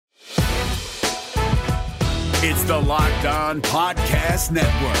It's the Locked On Podcast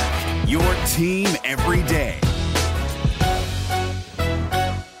Network, your team every day.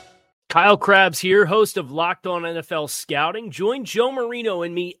 Kyle Krabs here, host of Locked On NFL Scouting. Join Joe Marino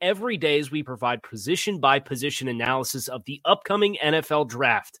and me every day as we provide position-by-position analysis of the upcoming NFL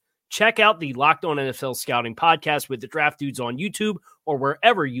Draft. Check out the Locked On NFL Scouting podcast with the Draft Dudes on YouTube or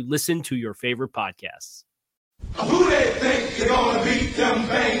wherever you listen to your favorite podcasts. Who they think they're gonna beat them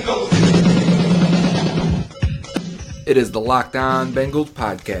Bengals? It is the Locked On Bengals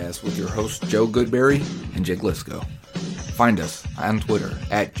podcast with your hosts Joe Goodberry and Jake Lisco. Find us on Twitter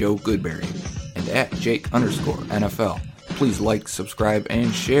at Joe Goodberry and at Jake_NFL. Please like, subscribe,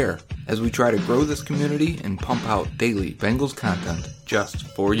 and share as we try to grow this community and pump out daily Bengals content just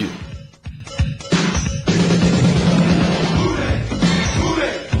for you. Who they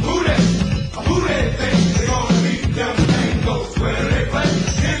think they're gonna beat them Bengals? Where they play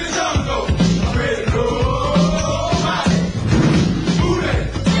in the jungle. I'm ready to roll my. Who they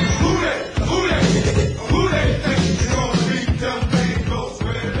think they're gonna beat them Bengals?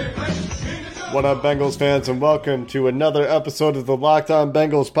 Where they play in the jungle. What up, Bengals fans, and welcome to another episode of the Locked On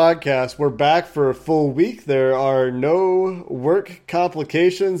Bengals podcast. We're back for a full week. There are no work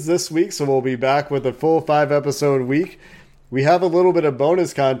complications this week, so we'll be back with a full 5-episode week. We have a little bit of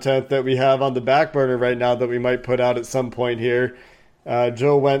bonus content that we have on the back burner right now that we might put out at some point here.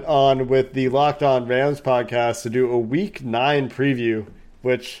 Joe went on with the Locked On Rams podcast to do a Week 9 preview,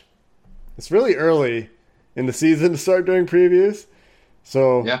 which it's really early in the season to start doing previews.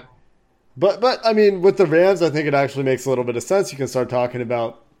 So, Yeah. But I mean, with the Rams, I think it actually makes a little bit of sense. You can start talking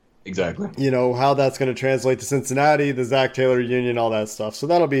about, Exactly. how that's going to translate to Cincinnati, the Zach Taylor union, all that stuff. So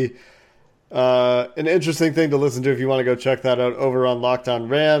that'll be an interesting thing to listen to if you want to go check that out over on Locked On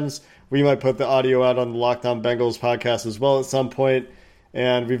Rams. We might put the audio out on the Locked On Bengals podcast as well at some point.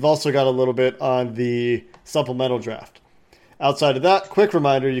 And we've also got a little bit on the supplemental draft. Outside of that, quick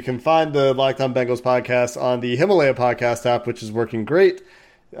reminder, you can find the Locked On Bengals podcast on the Himalaya podcast app, which is working great.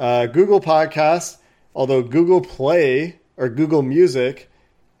 Google Podcasts, although Google Play or Google Music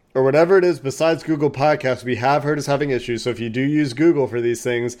or whatever it is besides Google Podcasts, we have heard is having issues. So if you do use Google for these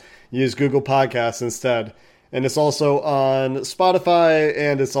things, use Google Podcasts instead. And it's also on Spotify,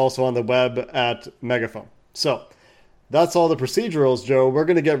 and it's also on the web at Megaphone. So that's all the procedurals, Joe. We're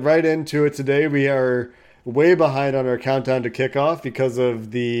going to get right into it today. We are way behind on our countdown to kickoff because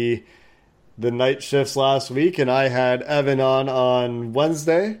of the night shifts last week, and I had Evan on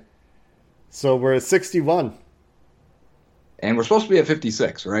Wednesday. So we're at 61. And we're supposed to be at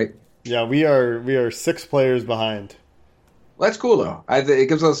 56, right? Yeah, we are 6 players behind. Well, that's cool, though. It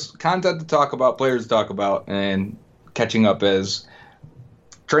gives us content to talk about, players to talk about, and catching up as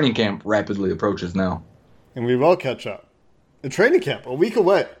training camp rapidly approaches now. And we will catch up. The training camp, a week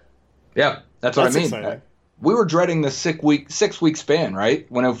away. Yeah, that's what I mean. Exciting. We were dreading the 6-week span, right?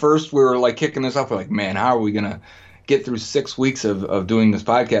 When at first we were like kicking this up, we're like, man, how are we going to get through 6 weeks of doing this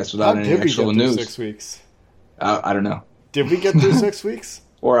podcast without any actual news? 6 weeks? I don't know. Did we get through 6 weeks?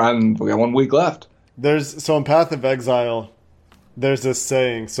 We got 1 week left. So in Path of Exile, there's this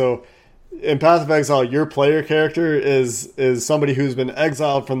saying. So in Path of Exile, your player character is somebody who's been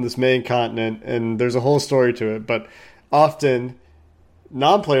exiled from this main continent, and there's a whole story to it. But often,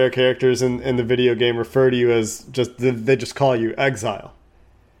 non-player characters in the video game refer to you as they just call you Exile.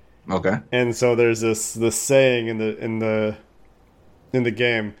 Okay. And so there's this saying in the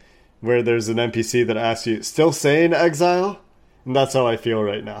game where there's an NPC that asks you, "Still sane, Exile?" And that's how I feel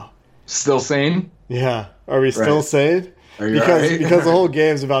right now. Still sane? Yeah. Are we still Right. sane? Are you Because the whole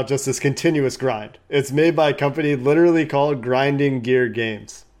game's about just this continuous grind. It's made by a company literally called Grinding Gear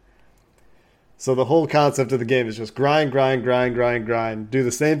Games. So the whole concept of the game is just grind. Do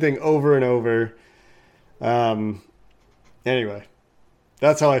the same thing over and over. Anyway,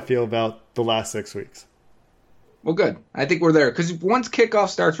 that's how I feel about the last 6 weeks. Well, good. I think we're there. Because once kickoff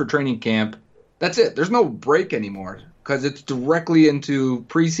starts for training camp, that's it. There's no break anymore. Because it's directly into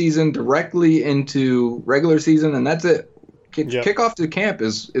preseason, directly into regular season, and that's it. Kickoff to camp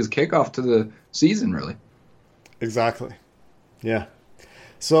is kickoff to the season, really. Exactly. Yeah.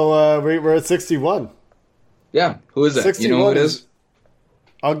 So we're at 61. Yeah. Who is that? 61 you know who it is?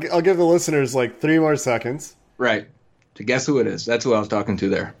 I'll give the listeners like 3 more seconds. Right. To guess who it is. That's who I was talking to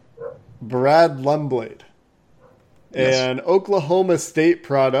there. Brad Lundblade. Yes. An Oklahoma State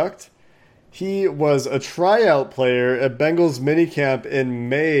product. He was a tryout player at Bengals minicamp in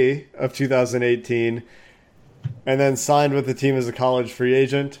May of 2018 and then signed with the team as a college free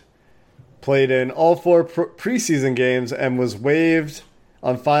agent. Played in all 4 preseason games and was waived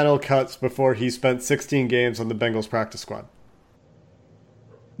on final cuts before he spent 16 games on the Bengals practice squad.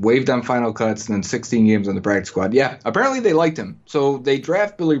 waived on final cuts, and then 16 games on the practice squad. Yeah, apparently they liked him. So they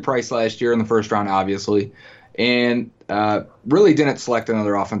draft Billy Price last year in the first round, obviously, and really didn't select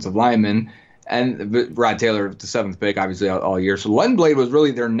another offensive lineman. And Rod Taylor, the 7th pick, obviously all year. So Lundblade was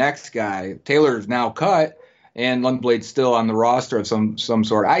really their next guy. Taylor's now cut, and Lundblade's still on the roster of some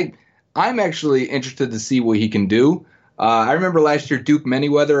sort. I'm actually interested to see what he can do. I remember last year Duke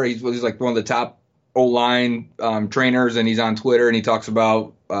Manyweather, he's like one of the top O-line trainers, and he's on Twitter, and he talks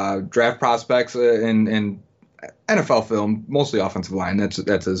about draft prospects and NFL film, mostly offensive line.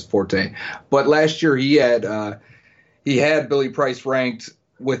 That's his forte. But last year he had Billy Price ranked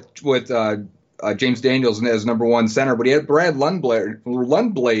with James Daniels as number 1 center, but he had Brad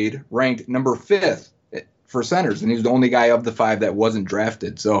Lundblade ranked number 5th for centers, and he was the only guy of the 5 that wasn't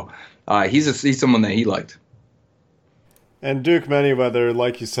drafted. So he's someone that he liked. And Duke Manyweather,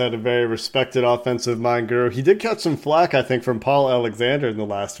 like you said, a very respected offensive mind guru. He did catch some flack, I think, from Paul Alexander in the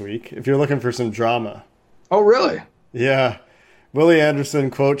last week, if you're looking for some drama. Oh, really? Yeah. Willie Anderson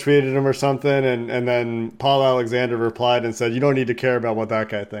quote tweeted him or something, and then Paul Alexander replied and said, "You don't need to care about what that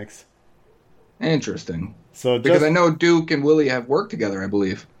guy thinks." Interesting. So because I know Duke and Willie have worked together, I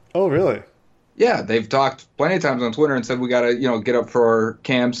believe. Oh, really? Yeah, they've talked plenty of times on Twitter and said we got to, get up for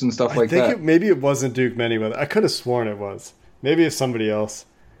camps and stuff like that. I think maybe it wasn't Duke Manyweather. I could have sworn it was. Maybe it's somebody else.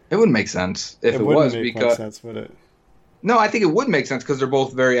 It wouldn't make sense if it was, make because much sense, would it? No, I think it would make sense because they're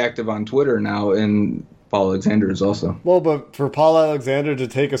both very active on Twitter now, and Paul Alexander is also. Well, but for Paul Alexander to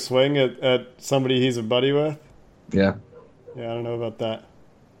take a swing at somebody he's a buddy with? Yeah. Yeah, I don't know about that.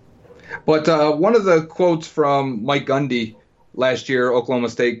 But one of the quotes from Mike Gundy last year, Oklahoma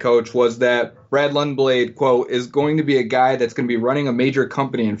State coach, was that Brad Lundblade, quote, is going to be a guy that's going to be running a major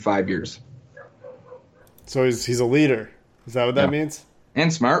company in 5 years. So he's a leader. Is that what that means?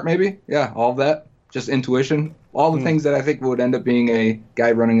 And smart, maybe. Yeah, all of that. Just intuition. All the things that I think would end up being a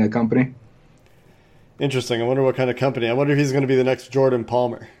guy running a company. Interesting. I wonder what kind of company. I wonder if he's going to be the next Jordan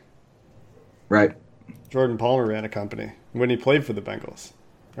Palmer. Right. Jordan Palmer ran a company when he played for the Bengals,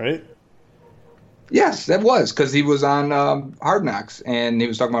 right? Yes, that was, because he was on Hard Knocks, and he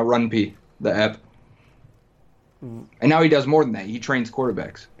was talking about Run P, the app. And now he does more than that. He trains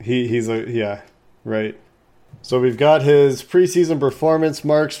quarterbacks. Yeah, right. So we've got his preseason performance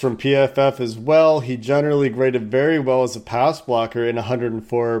marks from PFF as well. He generally graded very well as a pass blocker in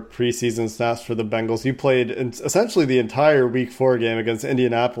 104 preseason snaps for the Bengals. He played essentially the entire Week 4 game against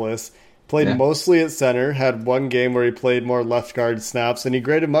Indianapolis. Played mostly at center, had one game where he played more left guard snaps, and he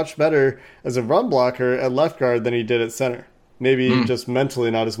graded much better as a run blocker at left guard than he did at center. Maybe just mentally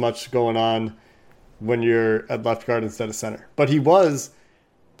not as much going on when you're at left guard instead of center. But he was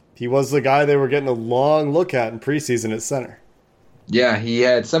the guy they were getting a long look at in preseason at center. Yeah, he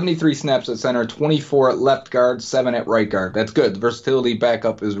had 73 snaps at center, 24 at left guard, 7 at right guard. That's good. The versatility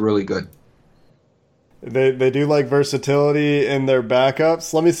backup is really good. They do like versatility in their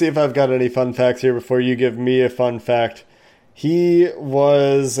backups. Let me see if I've got any fun facts here before you give me a fun fact. He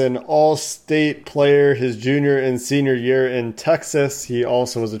was an all-state player his junior and senior year in Texas. He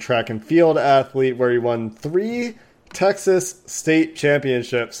also was a track and field athlete where he won 3 Texas state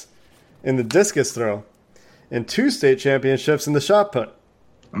championships in the discus throw and 2 state championships in the shot put.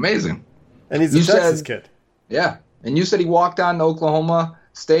 Amazing. And he's a Texas kid. Yeah. And you said he walked on to Oklahoma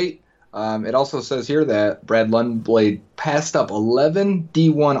State. It also says here that Brad Lundblade passed up 11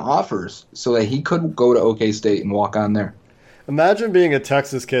 D1 offers so that he could go to OK State and walk on there. Imagine being a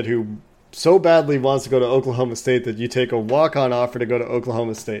Texas kid who so badly wants to go to Oklahoma State that you take a walk-on offer to go to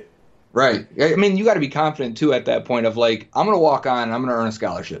Oklahoma State. Right. I mean, you got to be confident, too, at that point of, like, I'm going to walk on and I'm going to earn a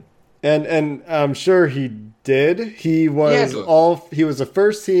scholarship. And I'm sure he did. He was a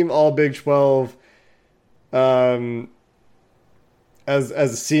first-team All-Big 12 as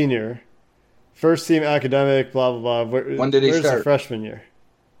a senior. First-team academic, blah, blah, blah. When did he start? Where's the freshman year?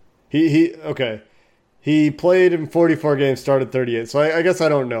 He played in 44 games, started 38. So I guess I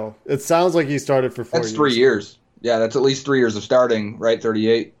don't know. It sounds like he started for 4 years. That's 3 years. Yeah, that's at least 3 years of starting, right?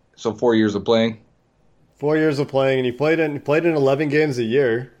 38. So 4 years of playing. 4 years of playing, and he played in 11 games a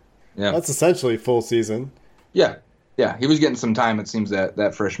year. Yeah. That's essentially full season. Yeah. Yeah, he was getting some time, it seems,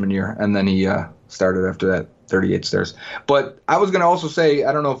 that freshman year, and then he started after that 38 starts. But I was going to also say,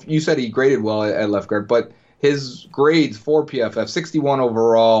 I don't know if you said he graded well at left guard, but his grades for PFF, 61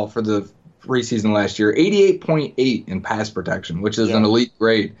 overall for the preseason last year, 88.8 in pass protection, which is an elite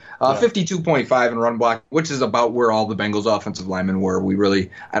grade, 52.5 in run block, which is about where all the Bengals offensive linemen were.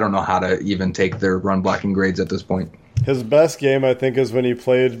 I don't know how to even take their run blocking grades at this point. His best game, I think, is when he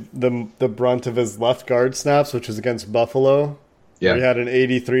played the brunt of his left guard snaps, which was against Buffalo. Yeah. He had an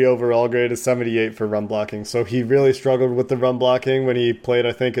 83 overall grade, a 78 for run blocking. So he really struggled with the run blocking when he played,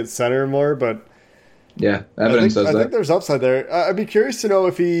 I think, at center more. But yeah, evidence says that. I think there's upside there. I'd be curious to know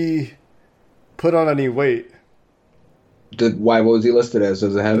if he put on any weight. What was he listed as?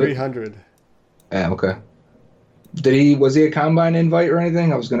 Does it have 300. Yeah, okay. Was he a combine invite or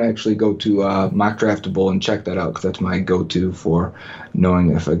anything? I was going to actually go to Mock Draftable and check that out because that's my go-to for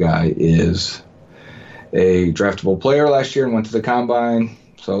knowing if a guy is a draftable player last year and went to the combine.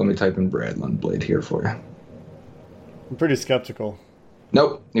 So let me type in Brad Lundblade here for you. I'm pretty skeptical.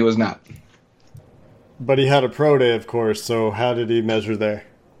 Nope, he was not. But he had a pro day, of course, so how did he measure there?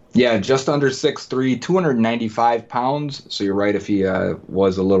 Yeah, just under 6'3", 295 pounds. So you're right if he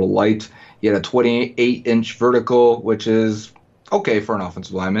was a little light. He had a 28-inch vertical, which is okay for an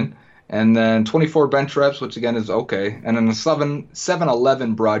offensive lineman. And then 24 bench reps, which again is okay. And then a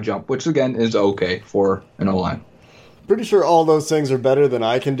 7'11" broad jump, which again is okay for an O-line. Pretty sure all those things are better than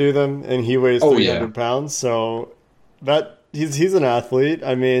I can do them, and he weighs 300 pounds. So he's an athlete.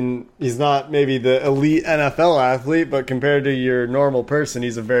 I mean, he's not maybe the elite NFL athlete, but compared to your normal person,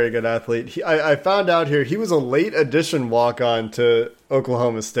 he's a very good athlete. I found out here he was a late addition walk-on to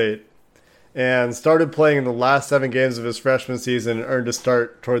Oklahoma State and started playing in the last 7 games of his freshman season and earned a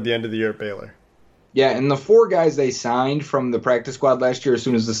start toward the end of the year at Baylor. Yeah, and the 4 guys they signed from the practice squad last year as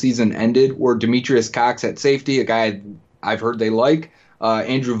soon as the season ended were Demetrius Cox at safety, a guy I've heard they like,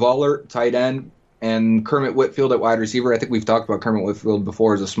 Andrew Vollert, tight end, and Kermit Whitfield at wide receiver. I think we've talked about Kermit Whitfield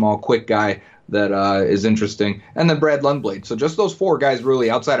before as a small, quick guy that is interesting. And then Brad Lundblade. So just those 4 guys really,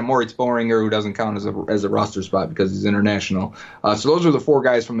 outside of Moritz Boehringer, who doesn't count as a roster spot because he's international. So those are the 4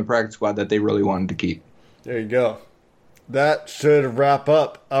 guys from the practice squad that they really wanted to keep. There you go. That should wrap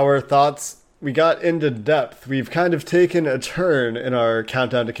up our thoughts. We got into depth. We've kind of taken a turn in our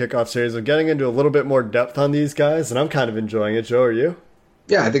Countdown to Kickoff series of getting into a little bit more depth on these guys, and I'm kind of enjoying it. Joe, are you?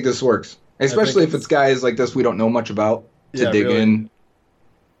 Yeah, I think this works. Especially if it's guys like this we don't know much about to dig really in.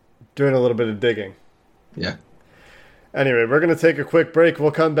 Doing a little bit of digging. Yeah. Anyway, we're going to take a quick break.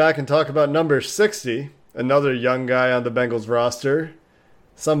 We'll come back and talk about number 60, another young guy on the Bengals roster,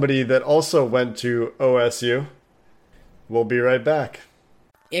 somebody that also went to OSU. We'll be right back.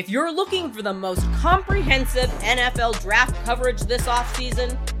 If you're looking for the most comprehensive NFL draft coverage this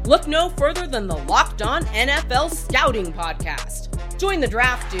offseason, look no further than the Locked On NFL Scouting Podcast. Join the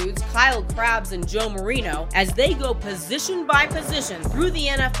draft dudes, Kyle Krabs and Joe Marino, as they go position by position through the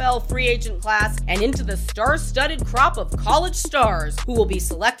NFL free agent class and into the star-studded crop of college stars who will be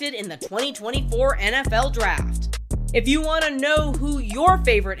selected in the 2024 NFL Draft. If you want to know who your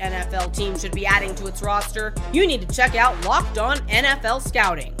favorite NFL team should be adding to its roster, you need to check out Locked On NFL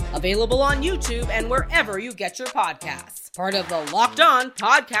Scouting, available on YouTube and wherever you get your podcasts. Part of the Locked On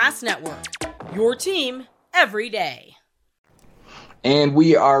Podcast Network, your team every day. And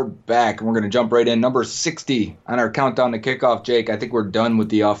we are back, and we're going to jump right in. Number 60 on our Countdown to Kickoff, Jake. I think we're done with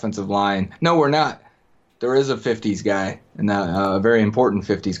the offensive line. No, we're not. There is a 50s guy, and a very important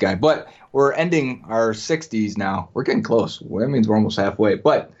 50s guy. But we're ending our 60s now. We're getting close. That means we're almost halfway.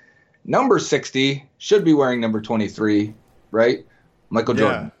 But number 60 should be wearing number 23, right? Michael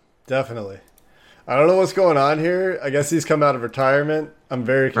Jordan. Yeah, definitely. I don't know what's going on here. I guess he's come out of retirement. I'm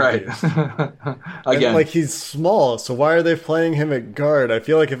very confused. Right. Again. And, he's small, so why are they playing him at guard? I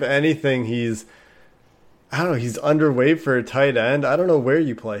feel like if anything, he's underweight for a tight end. I don't know where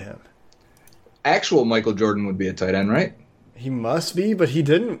you play him. Actual Michael Jordan would be a tight end, right? He must be, but he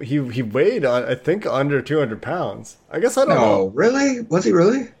didn't. He weighed, I think, under 200 pounds. I guess I don't know. No, really? Was he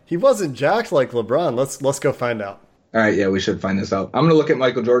really? He wasn't jacked like LeBron. Let's go find out. All right, yeah, we should find this out. I'm going to look at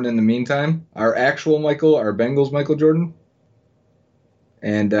Michael Jordan in the meantime. Our actual Michael, our Bengals Michael Jordan.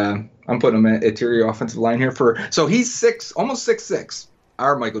 And I'm putting him at interior offensive line here so he's almost 6'6".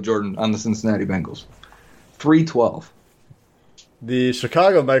 Our Michael Jordan on the Cincinnati Bengals. 312. The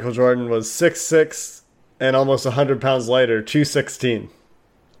Chicago Michael Jordan was 6'6" and almost 100 pounds lighter, 216.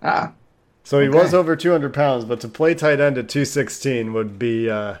 Ah. So he was over 200 pounds, but to play tight end at 216 would be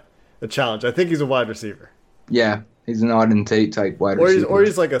a challenge. I think he's a wide receiver. Yeah, he's an Auden Tate type wide receiver. Or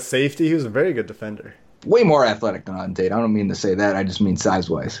he's like a safety. He was a very good defender. Way more athletic than Auden Tate. I don't mean to say that. I just mean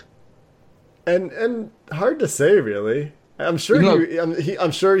size-wise. And hard to say, really. I'm sure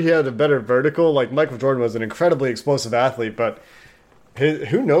I'm sure he had a better vertical. Like Michael Jordan was an incredibly explosive athlete, but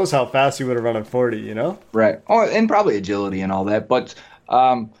who knows how fast he would have run at 40, you know? Right. Oh, and probably agility and all that. But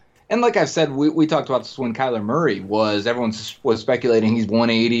and like I've said, we talked about this when Kyler Murray everyone was speculating he's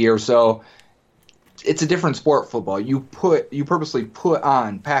 180 or so. It's a different sport, football. You purposely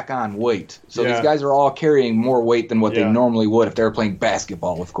pack on weight. So these guys are all carrying more weight than what they normally would if they were playing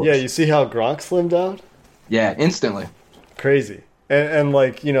basketball, of course. Yeah, you see how Gronk slimmed down? Yeah, instantly. Crazy. And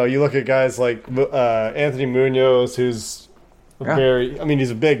like, you look at guys like Anthony Munoz, who's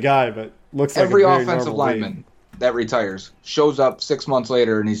he's a big guy, but looks like every a very offensive normal lineman league. that retires shows up 6 months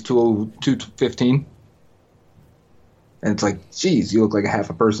later and he's 215. And it's like, geez, you look like a half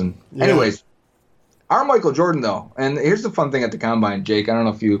a person. Yeah. Anyways, our Michael Jordan, though, and here's the fun thing at the Combine, Jake. I don't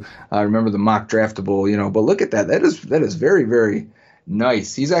know if you remember the mock draftable, but look at that. That is very, very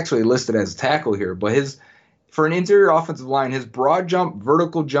nice. He's actually listed as tackle here, but for an interior offensive line, his broad jump,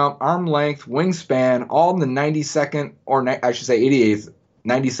 vertical jump, arm length, wingspan, all in the 92nd, or I should say 88th,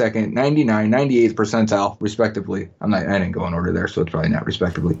 92nd, 99, 98th percentile, respectively. I didn't go in order there, so it's probably not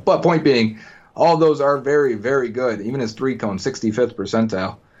respectively. But point being, all those are very, very good. Even his 3-cone, 65th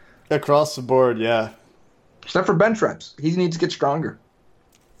percentile. Across the board, yeah. Except for bench reps. He needs to get stronger.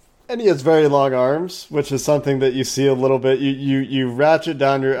 And he has very long arms, which is something that you see a little bit. You ratchet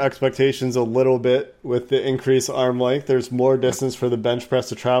down your expectations a little bit with the increased arm length. There's more distance for the bench press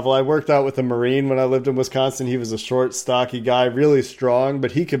to travel. I worked out with a Marine when I lived in Wisconsin. He was a short, stocky guy, really strong,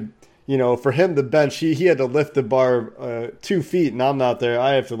 but he could, for him, the bench, he had to lift the bar 2 feet, and I'm not there.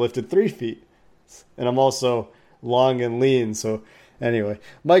 I have to lift it 3 feet. And I'm also long and lean, so anyway.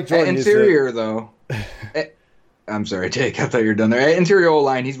 Mike Jordan interior, though. I'm sorry, Jake. I thought you were done there. At interior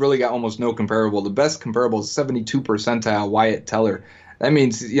O-line, he's really got almost no comparable. The best comparable is 72 percentile Wyatt Teller. That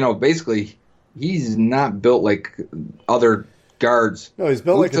means, basically, he's not built like other guards. No, he's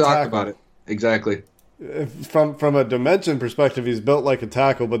built like a tackle. Talked about it. Exactly. From a dimension perspective, he's built like a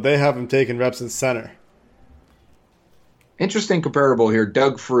tackle, but they have him taking reps at center. Interesting comparable here.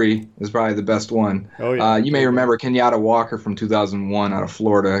 Doug Free is probably the best one. Oh, yeah. You may remember Kenyatta Walker from 2001 out of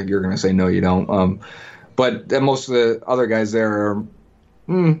Florida. You're going to say no, you don't. But most of the other guys there are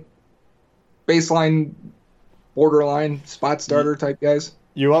baseline, borderline, spot starter type guys.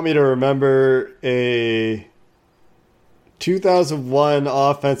 You want me to remember a 2001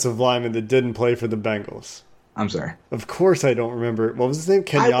 offensive lineman that didn't play for the Bengals? I'm sorry. Of course I don't remember. What was his name?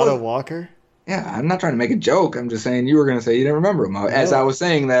 Kenyatta Walker? Yeah, I'm not trying to make a joke. I'm just saying you were going to say you didn't remember him. As I was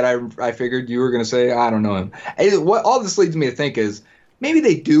saying that, I figured you were going to say, I don't know him. What all this leads me to think is maybe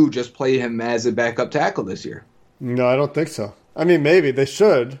they do just play him as a backup tackle this year. No, I don't think so. I mean, maybe. They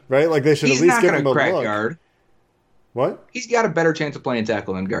should, right? Like, they should at least give him a look. He's not going to crack guard. What? He's got a better chance of playing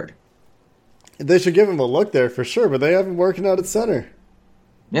tackle than guard. They should give him a look there for sure, but they have him working out at center.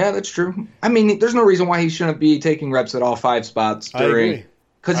 Yeah, that's true. I mean, there's no reason why he shouldn't be taking reps at all 5 spots during. I agree.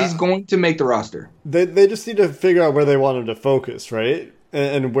 Because he's going to make the roster. They just need to figure out where they want him to focus, right?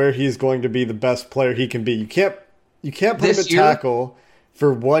 And where he's going to be the best player he can be. You can't put him at tackle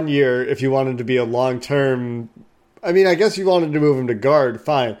for 1 year if you want him to be a long-term. I mean, I guess you wanted to move him to guard,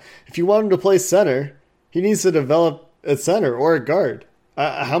 fine. If you want him to play center, he needs to develop at center or at guard.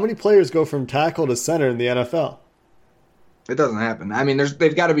 How many players go from tackle to center in the NFL? It doesn't happen. I mean,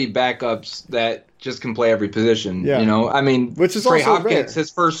 they've got to be backups that just can play every position. Yeah. I mean, which is Trey also Hopkins, rare. His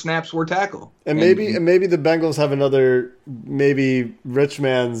first snaps were tackle. And maybe the Bengals have another, maybe rich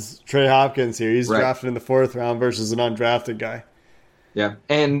man's Trey Hopkins here. He's drafted in the 4th round versus an undrafted guy. Yeah,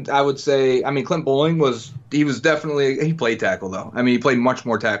 and I would say, Clint Bowling he played tackle, though. I mean, he played much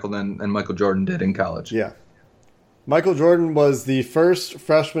more tackle than Michael Jordan did in college. Yeah. Michael Jordan was the first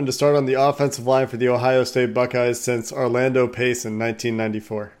freshman to start on the offensive line for the Ohio State Buckeyes since Orlando Pace in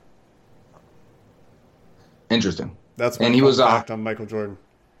 1994. Interesting. That's my fun fact on Michael Jordan.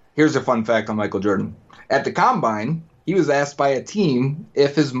 Here's a fun fact on Michael Jordan. At the Combine, he was asked by a team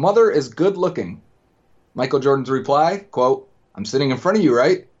if his mother is good looking. Michael Jordan's reply, quote, "I'm sitting in front of you,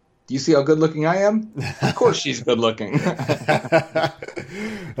 right? Do you see how good looking I am? Of course she's good looking."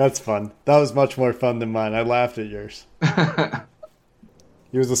 That's fun. That was much more fun than mine. I laughed at yours.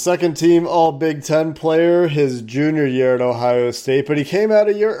 He was a second-team All-Big Ten player his junior year at Ohio State, but he came out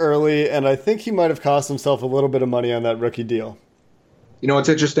a year early, and I think he might have cost himself a little bit of money on that rookie deal. You know what's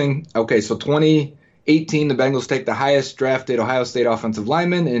interesting? Okay, so 2018, the Bengals take the highest drafted Ohio State offensive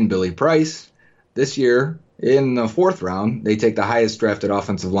lineman in Billy Price. This year, in the 4th round, they take the highest drafted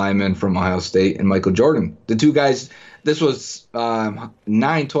offensive lineman from Ohio State and Michael Jordan. The two guys, this was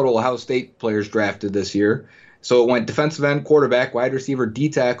 9 total Ohio State players drafted this year. So it went defensive end, quarterback, wide receiver,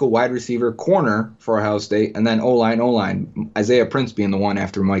 D-tackle, wide receiver, corner for Ohio State, and then O-line. Isaiah Prince being the one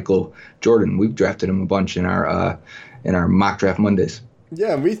after Michael Jordan. We've drafted him a bunch in our mock draft Mondays.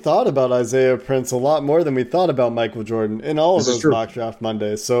 Yeah, we thought about Isaiah Prince a lot more than we thought about Michael Jordan in all of those mock draft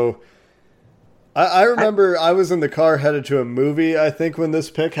Mondays. So I remember I was in the car headed to a movie, I think, when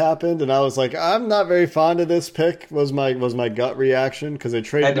this pick happened, and I was like, I'm not very fond of this pick, was my gut reaction, because they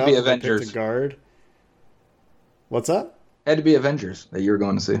traded up and picked a guard. What's that? Had to be Avengers that you were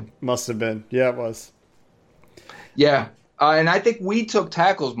going to see. Must have been. Yeah, it was. Yeah. And I think we took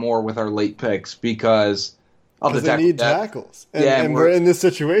tackles more with our late picks because of the they need tackles. And we're in this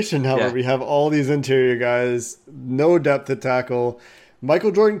situation now where we have all these interior guys, no depth at tackle.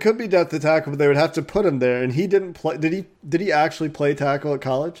 Michael Jordan could be depth at tackle, but they would have to put him there. And he didn't play. Did he actually play tackle at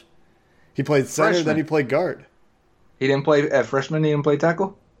college? He played center, freshman. Then he played guard. He didn't play at freshman. He didn't play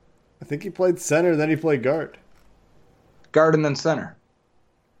tackle. I think he played center, then he played guard. Guard and then center.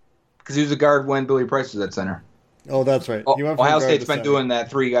 Because he was a guard when Billy Price was at center. Oh, that's right. Ohio State's been doing that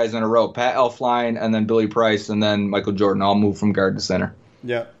 3 guys in a row. Pat Elflein and then Billy Price and then Michael Jordan all moved from guard to center.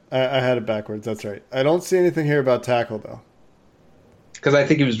 Yeah, I had it backwards. That's right. I don't see anything here about tackle, though. Because I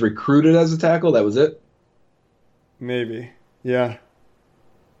think he was recruited as a tackle. That was it. Maybe. Yeah.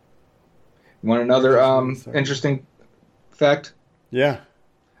 Want another interesting fact? Yeah.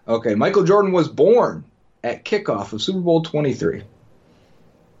 Okay, Michael Jordan was born at kickoff of Super Bowl 23.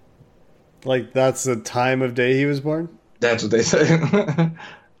 Like, that's the time of day he was born? That's what they say.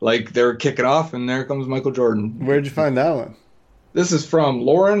 Like, they were kicking off, and there comes Michael Jordan. Where'd you find that one? This is from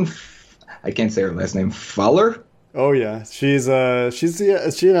Lauren, I can't say her last name, Fowler? Oh, yeah. Is she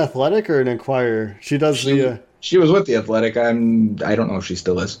an athletic or an Inquirer? She does She was with the Athletic. I don't know if she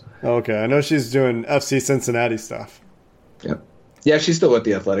still is. Okay, I know she's doing FC Cincinnati stuff. Yep. Yeah, she's still with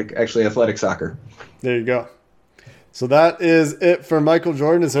the Athletic. Actually, Athletic Soccer. There you go. So that is it for Michael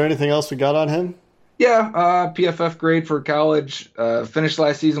Jordan. Is there anything else we got on him? Yeah, PFF grade for college. Finished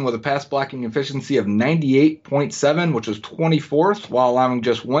last season with a pass blocking efficiency of 98.7, which was 24th, while allowing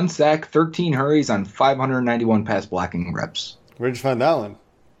just 1 sack, 13 hurries on 591 pass blocking reps. Where'd you find that one?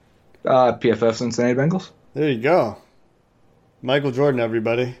 PFF Cincinnati Bengals. There you go. Michael Jordan,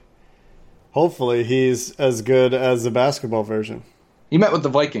 everybody. Hopefully he's as good as the basketball version. He met with the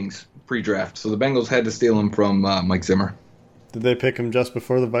Vikings pre-draft, so the Bengals had to steal him from Mike Zimmer. Did they pick him just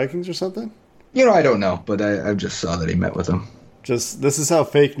before the Vikings or something? I don't know, but I just saw that he met with him. This is how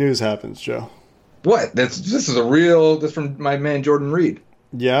fake news happens, Joe. What? This from my man Jordan Reed.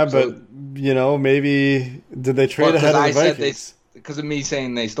 Yeah, so, but, maybe did they trade ahead of the Vikings? Because of me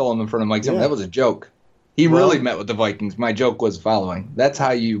saying they stole him in front of Mike Zimmer. Yeah. That was a joke. He really met with the Vikings. My joke was following. That's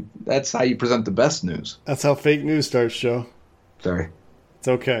how you present the best news. That's how fake news starts, Joe. Sorry. It's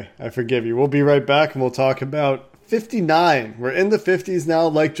okay. I forgive you. We'll be right back, and we'll talk about 59. We're in the 50s now.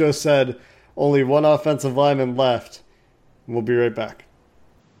 Like Joe said, only one offensive lineman left. We'll be right back.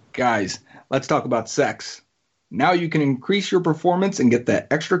 Guys, let's talk about sex. Now you can increase your performance and get that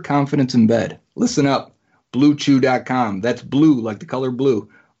extra confidence in bed. Listen up. BlueChew.com. That's blue like the color blue.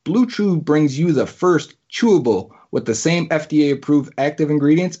 Blue Chew brings you the first chewable with the same FDA-approved active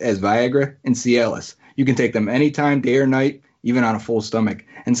ingredients as Viagra and Cialis. You can take them anytime, day or night, even on a full stomach.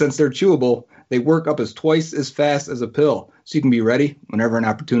 And since they're chewable, they work up as twice as fast as a pill, so you can be ready whenever an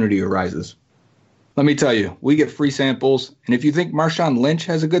opportunity arises. Let me tell you, we get free samples, and if you think Marshawn Lynch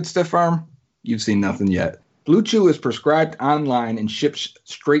has a good stiff arm, you've seen nothing yet. Blue Chew is prescribed online and ships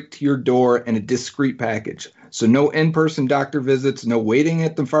straight to your door in a discreet package. So no in-person doctor visits, no waiting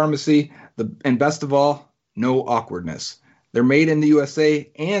at the pharmacy, and best of all, no awkwardness. They're made in the USA,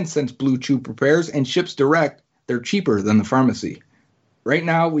 and since Blue Chew prepares and ships direct, they're cheaper than the pharmacy. Right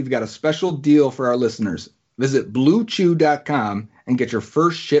now, we've got a special deal for our listeners. Visit BlueChew.com and get your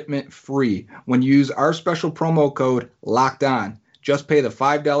first shipment free when you use our special promo code LOCKEDON. Just pay the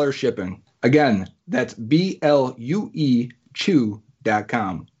 $5 shipping. Again, that's BLUE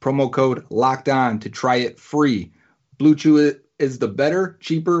Chew.com. Promo code Locked On to try it free. Blue Chew is the better,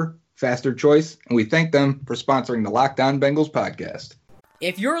 cheaper, faster choice, and we thank them for sponsoring the Locked On Bengals podcast.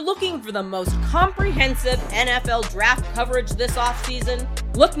 If you're looking for the most comprehensive NFL draft coverage this offseason,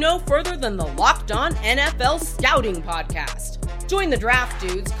 look no further than the Locked On NFL Scouting podcast. Join the draft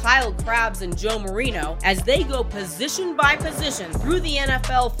dudes, Kyle Krabs and Joe Marino, as they go position by position through the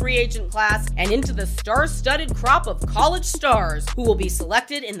NFL free agent class and into the star-studded crop of college stars who will be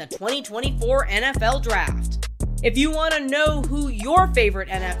selected in the 2024 NFL Draft. If you want to know who your favorite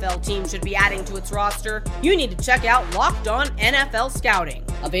NFL team should be adding to its roster, you need to check out Locked On NFL Scouting,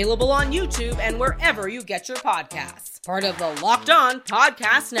 available on YouTube and wherever you get your podcasts. Part of the Locked On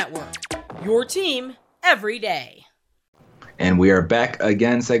Podcast Network, your team every day. And we are back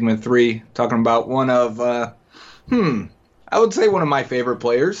again, segment 3, talking about one of, I would say one of my favorite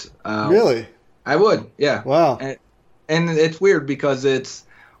players. Really? I would, yeah. Wow. And it's weird because it's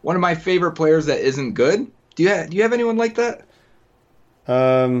one of my favorite players that isn't good. Do you have anyone like that?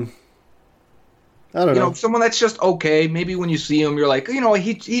 I don't know. Someone that's just okay. Maybe when you see him, you're like,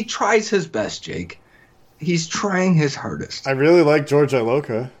 he tries his best, Jake. He's trying his hardest. I really like George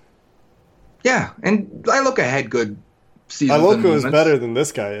Iloka. Yeah, and Iloka had good seasons. Iloka is better than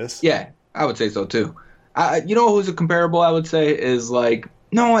this guy is. Yeah, I would say so too. You know who's a comparable, I would say, is like,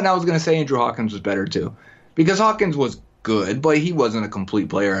 no, and I was going to say Andrew Hawkins was better too. Because Hawkins was good, but he wasn't a complete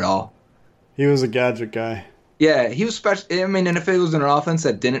player at all. He was a gadget guy. Yeah, he was special. I mean, and if it was an offense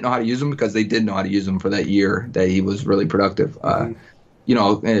that didn't know how to use him, because they did know how to use him for that year that he was really productive. You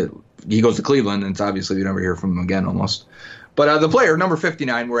know, he goes to Cleveland, and it's obviously we never hear from him again almost. But the player, number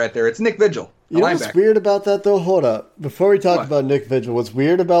 59, we're at there. It's Nick Vigil. You know what's weird about that, though? Hold up. Before we talk about Nick Vigil, what's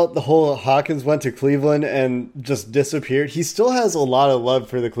weird about the whole Hawkins went to Cleveland and just disappeared, he still has a lot of love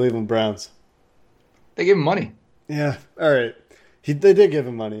for the Cleveland Browns. They gave him money. Yeah, all right. They did give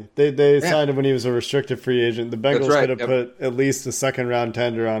him money. They signed him when he was a restricted free agent. The Bengals could have put at least a second-round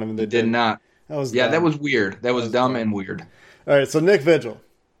tender on him, and they did not. That was dumb. That was weird. That was dumb and weird. All right, so Nick Vigil.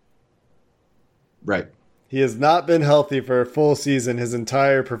 Right. He has not been healthy for a full season his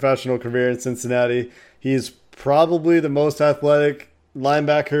entire professional career in Cincinnati. He's probably the most athletic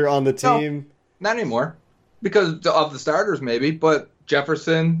linebacker on the team. No, not anymore. Because of the starters, maybe. But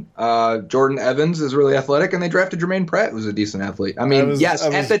Jefferson, Jordan Evans is really athletic, and they drafted Jermaine Pratt, who's a decent athlete. I mean,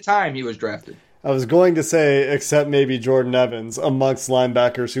 at the time he was drafted. I was going to say, except maybe Jordan Evans, amongst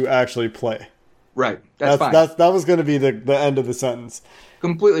linebackers who actually play. Right. That's fine. That was going to be the end of the sentence.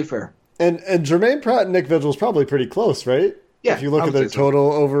 Completely fair. And Jermaine Pratt and Nick Vigil is probably pretty close, right? Yeah. If you look at their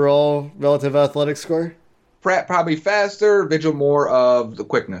total overall relative athletic score. Pratt probably faster, Vigil more of the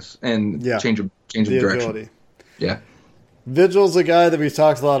quickness and change of direction. Ability. Yeah. Vigil's a guy that we've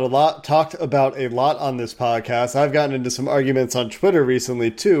talked about a lot on this podcast. I've gotten into some arguments on Twitter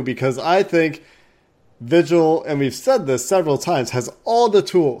recently too, because I think Vigil, and we've said this several times, has all the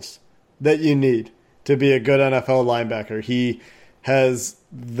tools that you need to be a good NFL linebacker. He has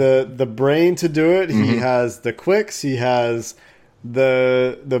the brain to do it. Mm-hmm. He has the quicks. He has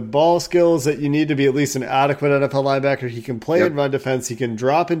the ball skills that you need to be at least an adequate NFL linebacker. He can play in run defense. He can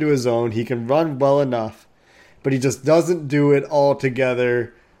drop into his zone. He can run well enough, but he just doesn't do it all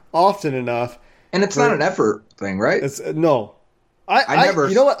together often enough. And it's not an effort thing, right? No. I never.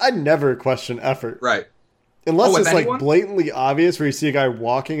 You know what? I never question effort. Right. Unless it's like blatantly obvious where you see a guy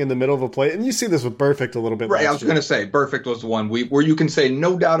walking in the middle of a play. And you see this with Burfict a little bit. Right, I was going to say, Burfict was the one where you can say,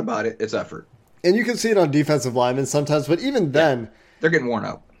 no doubt about it, it's effort. And you can see it on defensive linemen sometimes, but even then... they're getting worn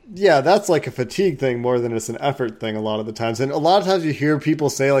out. Yeah, that's like a fatigue thing more than it's an effort thing a lot of the times. And a lot of times you hear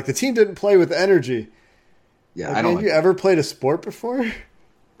people say, like, the team didn't play with energy. Yeah, like, have you ever played a sport before?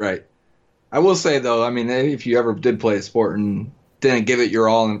 Right. I will say, though, I mean, if you ever did play a sport and didn't give it your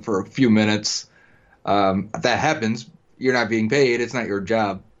all for a few minutes... that happens. You're not being paid. It's not your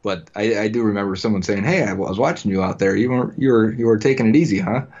job. But I do remember someone saying, "Hey, I was watching you out there. You were taking it easy,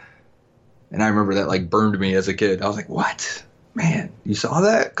 huh?" And I remember that like burned me as a kid. I was like, "What, man? You saw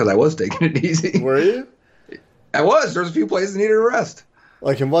that?" Because I was taking it easy. Were you? I was. There's a few plays that needed a rest.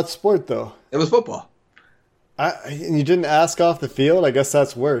 Like in what sport though? It was football. And you didn't ask off the field. I guess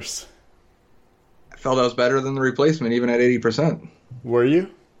that's worse. I felt I was better than the replacement, even at 80%. Were you?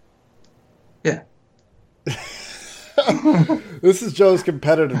 Yeah. This is Joe's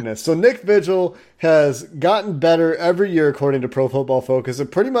competitiveness. So Nick Vigil has gotten better every year according to Pro Football Focus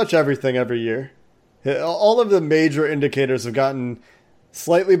at pretty much everything every year. All of the major indicators have gotten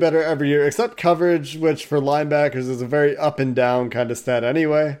slightly better every year, except coverage, which for linebackers is a very up and down kind of stat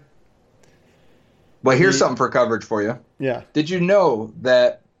anyway. Well, here's something for coverage for you. Yeah. Did you know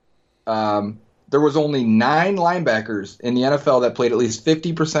that there was only 9 linebackers in the NFL that played at least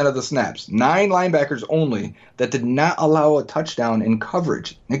 50% of the snaps? 9 linebackers only that did not allow a touchdown in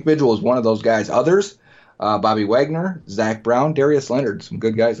coverage. Nick Vigil was one of those guys. Others, Bobby Wagner, Zach Brown, Darius Leonard, some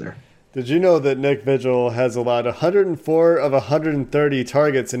good guys there. Did you know that Nick Vigil has allowed 104 of 130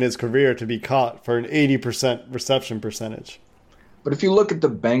 targets in his career to be caught for an 80% reception percentage? But if you look at the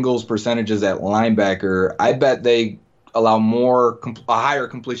Bengals' percentages at linebacker, I bet they allow a higher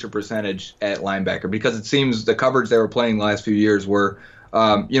completion percentage at linebacker because it seems the coverage they were playing the last few years were,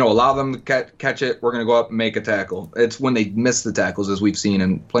 allow them to catch it, we're going to go up and make a tackle. It's when they miss the tackles, as we've seen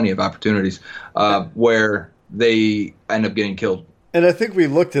in plenty of opportunities, where they end up getting killed. And I think we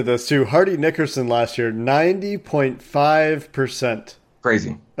looked at this too. Hardy Nickerson last year, 90.5%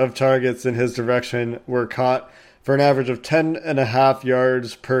 crazy of targets in his direction were caught for an average of 10.5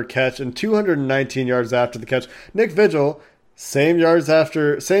 yards per catch and 219 yards after the catch. Nick Vigil, same yards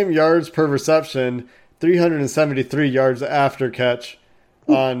per reception, 373 yards after catch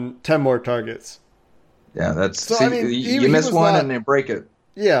on 10 more targets. Yeah, that's you miss one and they break it.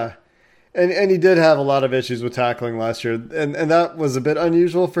 Yeah. And he did have a lot of issues with tackling last year, and that was a bit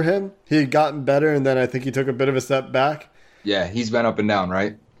unusual for him. He had gotten better, and then I think he took a bit of a step back. Yeah, he's been up and down,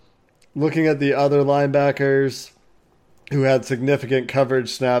 right? Looking at the other linebackers, who had significant coverage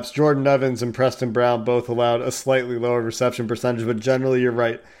snaps. Jordan Evans and Preston Brown both allowed a slightly lower reception percentage, but generally you're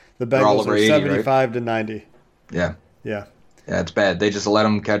right. The Bengals are 80, 75 right? to 90. Yeah. Yeah. Yeah, it's bad. They just let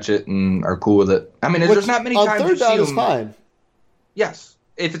them catch it and are cool with it. I mean, there's not many times on you third down see is them. fine. Yes,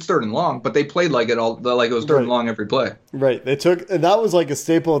 if it's third and long, but they played like it was third and long every play. Right. And that was like a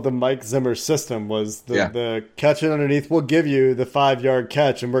staple of the Mike Zimmer system was the catch it underneath. We'll give you the 5-yard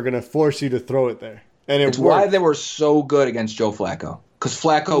catch, and we're going to force you to throw it there. And it's worked. why they were so good against Joe Flacco, because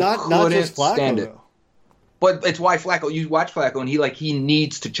Flacco couldn't stand it. Though. But it's why Flacco. You watch Flacco, and he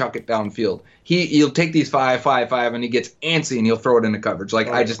needs to chuck it downfield. He'll take these 5, and he gets antsy, and he'll throw it into coverage. Like,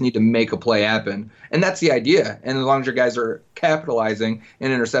 I just need to make a play happen, and that's the idea. And as long as your guys are capitalizing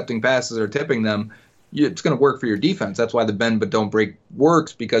and intercepting passes or tipping them, it's going to work for your defense. That's why the bend but don't break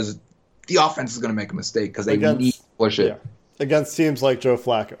works, because the offense is going to make a mistake because they need to push it against teams like Joe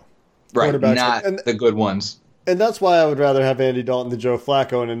Flacco, right? Not the good ones. And that's why I would rather have Andy Dalton than Joe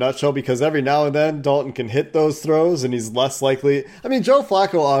Flacco in a nutshell, because every now and then Dalton can hit those throws and he's less likely. I mean, Joe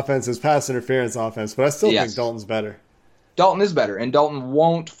Flacco offense is pass interference offense, but I still think Dalton's better. Dalton is better, and Dalton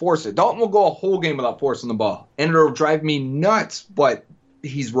won't force it. Dalton will go a whole game without forcing the ball, and it'll drive me nuts, but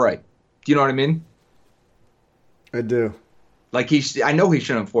he's right. Do you know what I mean? I do. Like, I know he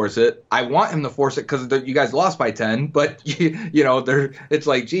shouldn't force it. I want him to force it because you guys lost by 10. But it's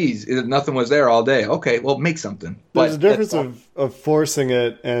like, geez, nothing was there all day. Okay, well, make something. There's a difference of forcing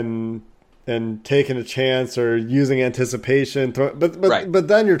it and taking a chance or using anticipation. But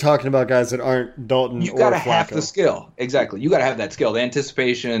then you're talking about guys that aren't Dalton or Flacco. You got to have the skill. Exactly. You got to have that skill, the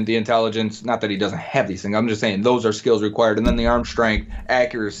anticipation, the intelligence. Not that he doesn't have these things. I'm just saying those are skills required. And then the arm strength,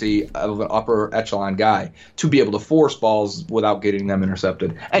 accuracy of an upper echelon guy to be able to force balls without getting them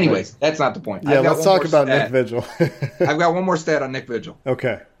intercepted. Anyways, that's not the point. Yeah, let's talk about Nick Vigil. I've got one more stat on Nick Vigil.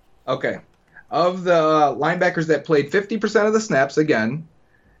 Okay. Of the linebackers that played 50% of the snaps, again,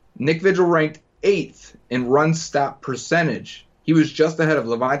 Nick Vigil ranked 8th in run stop percentage. He was just ahead of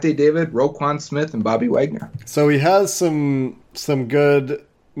Levante David, Roquan Smith, and Bobby Wagner. So he has some good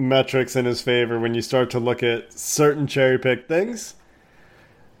metrics in his favor when you start to look at certain cherry-picked things.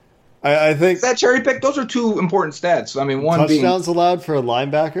 I think... Is that cherry-picked? Those are two important stats. I mean, one touchdowns allowed for a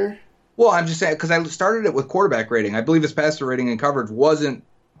linebacker? Well, I'm just saying, because I started it with quarterback rating. I believe his passer rating and coverage wasn't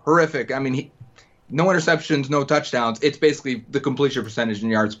horrific. I mean, no interceptions, no touchdowns. It's basically the completion percentage in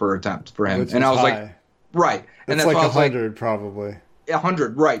yards per attempt for him. And I was high. Like, right. And it's that's like 100 probably.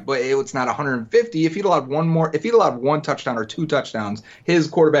 100, right. But it's not 150. If he'd allowed one touchdown or 2 touchdowns, his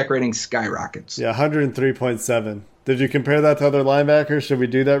quarterback rating skyrockets. Yeah, 103.7. Did you compare that to other linebackers? Should we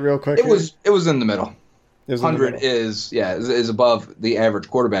do that real quick? It was in the middle. 100 is above the average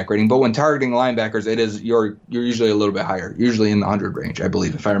quarterback rating, but when targeting linebackers, you're usually a little bit higher, usually in the 100 range, I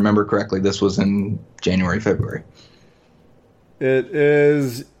believe. If I remember correctly, this was in January, February. It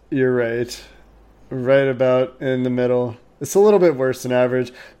is, you're right about in the middle. It's a little bit worse than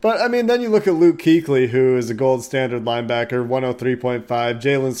average, but I mean, then you look at Luke Kuechly, who is a gold standard linebacker, 103.5.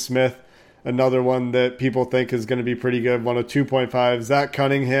 Jalen Smith, another one that people think is going to be pretty good, 102.5. Zach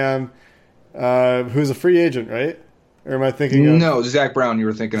Cunningham, who's a free agent, right? Or am I thinking of... No, Zach Brown you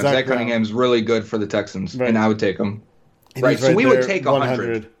were thinking of. Zach Cunningham's really good for the Texans, and I would take him. Right, so we would take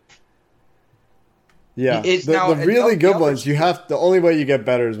 100. Yeah, the really good ones, the only way you get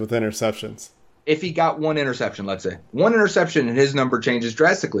better is with interceptions. If he got one interception, let's say. One interception, and his number changes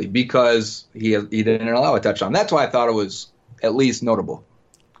drastically because he didn't allow a touchdown. That's why I thought it was at least notable.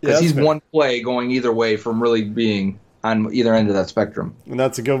 Because he's fair. One play going either way from really being on either end of that spectrum. And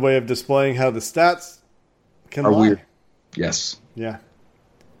that's a good way of displaying how the stats can lie. Weird. Yes. Yeah.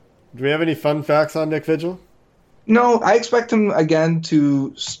 Do we have any fun facts on Nick Vigil? No, I expect him, again,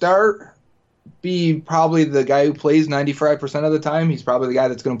 to be probably the guy who plays 95% of the time. He's probably the guy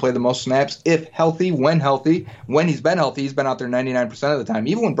that's going to play the most snaps, if healthy, when healthy. When he's been healthy, he's been out there 99% of the time.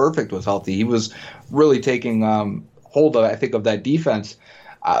 Even when Burfict was healthy, he was really taking hold of, I think, of that defense.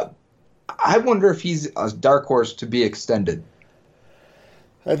 I wonder if he's a dark horse to be extended.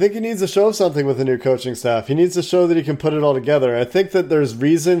 I think he needs to show something with the new coaching staff. He needs to show that he can put it all together. I think that there's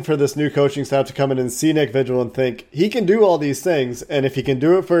reason for this new coaching staff to come in and see Nick Vigil and think he can do all these things, and if he can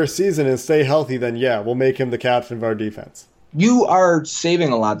do it for a season and stay healthy, then yeah, we'll make him the captain of our defense. You are saving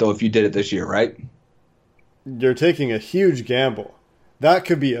a lot, though, if you did it this year, right? You're taking a huge gamble. That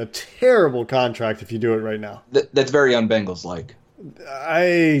could be a terrible contract if you do it right now. That's very un-Bengals-like.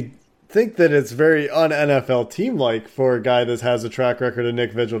 I think that it's very un-NFL team-like for a guy that has a track record of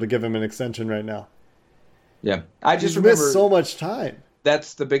Nick Vigil to give him an extension right now. Yeah. I just remember missed so much time.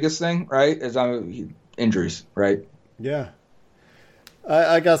 That's the biggest thing, right? Is injuries, right? Yeah.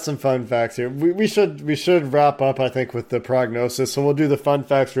 I got some fun facts here. We should wrap up, I think, with the prognosis. So we'll do the fun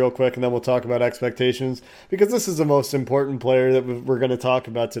facts real quick, and then we'll talk about expectations, because this is the most important player that we're going to talk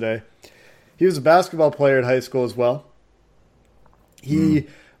about today. He was a basketball player in high school as well. He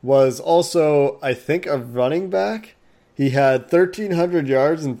was also, I think, a running back. He had 1,300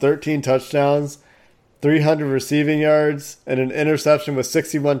 yards and 13 touchdowns, 300 receiving yards, and an interception with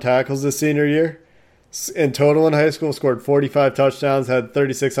 61 tackles his senior year. In total in high school, scored 45 touchdowns, had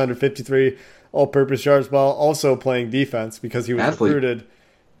 3,653 all-purpose yards while also playing defense because he was recruited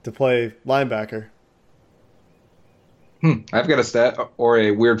to play linebacker. I've got a stat or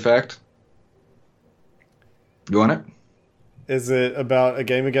a weird fact. You want it? Is it about a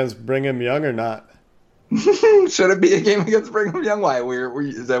game against Brigham Young or not? Should it be a game against Brigham Young? Why?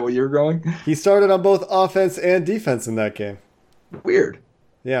 Is that what you were going? He started on both offense and defense in that game. Weird.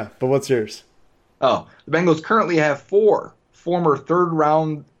 Yeah, but what's yours? Oh, the Bengals currently have 4 former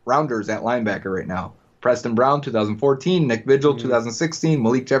third-rounders at linebacker right now. Preston Brown, 2014, Nick Vigil, 2016,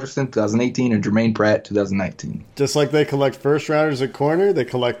 Malik Jefferson, 2018, and Jermaine Pratt, 2019. Just like they collect first-rounders at corner, they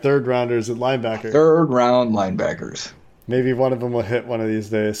collect third-rounders at linebacker. Third-round linebackers. Maybe one of them will hit one of these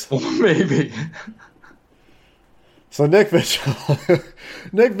days. Maybe. So Nick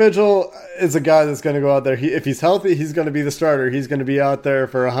Vigil is a guy that's going to go out there. If he's healthy, he's going to be the starter. He's going to be out there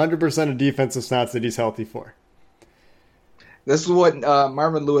for 100% of defensive snaps that he's healthy for. This is what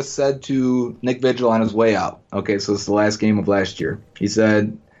Marvin Lewis said to Nick Vigil on his way out. Okay, so it's the last game of last year. He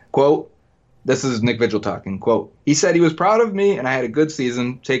said, quote, this is Nick Vigil talking, quote, he said he was proud of me and I had a good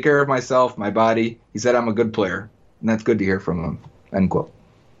season, take care of myself, my body. He said I'm a good player, and that's good to hear from him, end quote.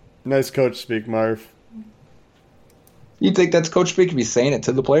 Nice coach speak, Marv. You think that's coach speak if he's saying it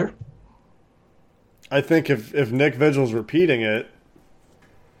to the player? I think if Nick Vigil's repeating it,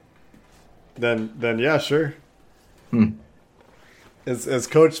 then yeah, sure. Is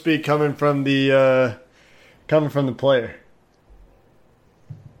coach speak coming from the player?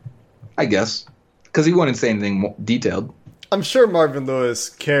 I guess, because he wouldn't say anything more detailed. I'm sure Marvin Lewis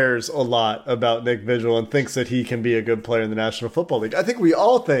cares a lot about Nick Vigil and thinks that he can be a good player in the National Football League. I think we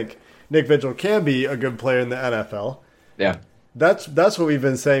all think Nick Vigil can be a good player in the NFL. Yeah. That's what we've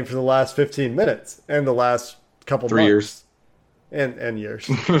been saying for the last 15 minutes and the last couple 3 years. And years.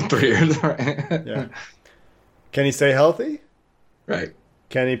 3 years, right? Yeah. Can he stay healthy? Right.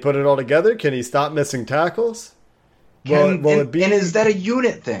 Can he put it all together? Can he stop missing tackles? And is that a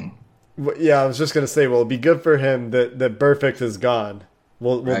unit thing? Yeah, I was just going to say, will it be good for him that Burfict is gone?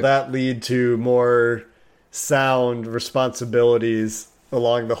 Will that lead to more sound responsibilities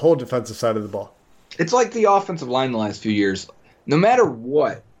along the whole defensive side of the ball? It's like the offensive line the last few years. No matter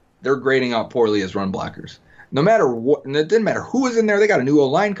what, they're grading out poorly as run blockers. No matter what, and it didn't matter who was in there. They got a new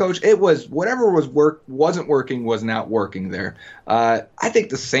O-line coach. It was whatever wasn't working was not working there. I think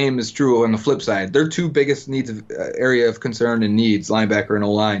the same is true on the flip side. Their two biggest needs area of concern and needs, linebacker and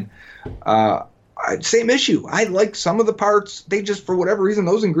O-line. Same issue. I like some of the parts. They just, for whatever reason,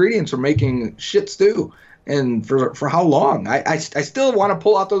 those ingredients are making shit stew. And for how long? I still want to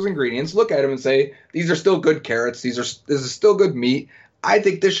pull out those ingredients, look at them and say, these are still good carrots. This is still good meat. I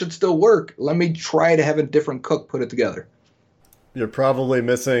think this should still work. Let me try to have a different cook put it together. You're probably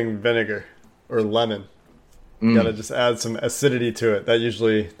missing vinegar or lemon. You got to just add some acidity to it.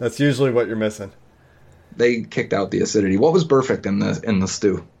 That's usually what you're missing. They kicked out the acidity. What was perfect in the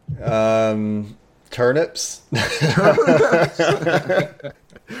stew? Turnips.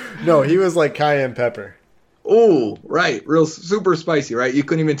 No, he was like cayenne pepper. Oh, right. Real super spicy, right? You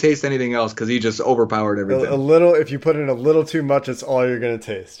couldn't even taste anything else because he just overpowered everything. A little, if you put in a little too much, it's all you're going to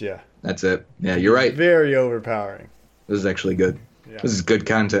taste, yeah. That's it. Yeah, you're right. Very overpowering. This is actually good. Yeah. This is good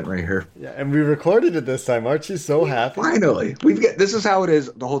content right here. Yeah, and we recorded it this time. Aren't you so happy? Finally. This is how it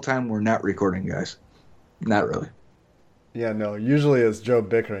is the whole time we're not recording, guys. Not really. Yeah, no. Usually it's Joe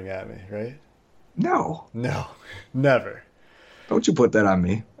bickering at me, right? No, never. Don't you put that on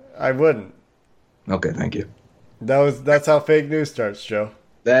me. I wouldn't. Okay, thank you. That's how fake news starts, Joe.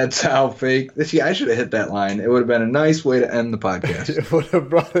 That's how fake. See, I should have hit that line. It would have been a nice way to end the podcast. It would have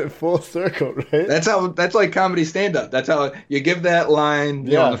brought it full circle, right? That's like comedy stand-up. That's how you give that line.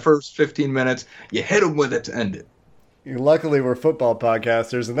 You know, in the first 15 minutes, you hit them with it to end it. Luckily, we're football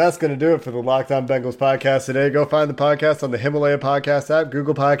podcasters, and that's going to do it for the Locked On Bengals podcast today. Go find the podcast on the Himalaya Podcast app,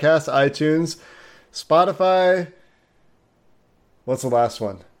 Google Podcasts, iTunes, Spotify. What's the last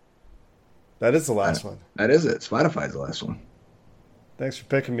one? That is the last one. That is it. Spotify's the last one. Thanks for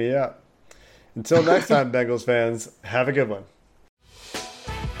picking me up. Until next time, Bengals fans, have a good one.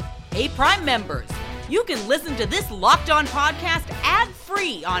 Hey, Prime members, you can listen to this Locked On podcast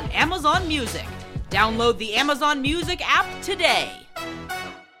ad-free on Amazon Music. Download the Amazon Music app today.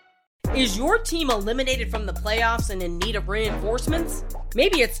 Is your team eliminated from the playoffs and in need of reinforcements?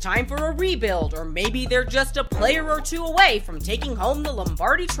 Maybe it's time for a rebuild, or maybe they're just a player or two away from taking home the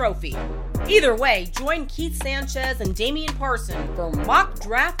Lombardi Trophy. Either way, join Keith Sanchez and Damian Parson for Mock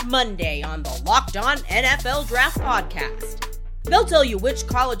Draft Monday on the Locked On NFL Draft Podcast. They'll tell you which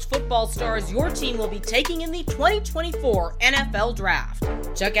college football stars your team will be taking in the 2024 NFL Draft.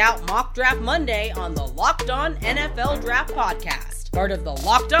 Check out Mock Draft Monday on the Locked On NFL Draft Podcast, part of the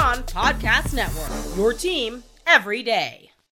Locked On Podcast Network. Your team every day.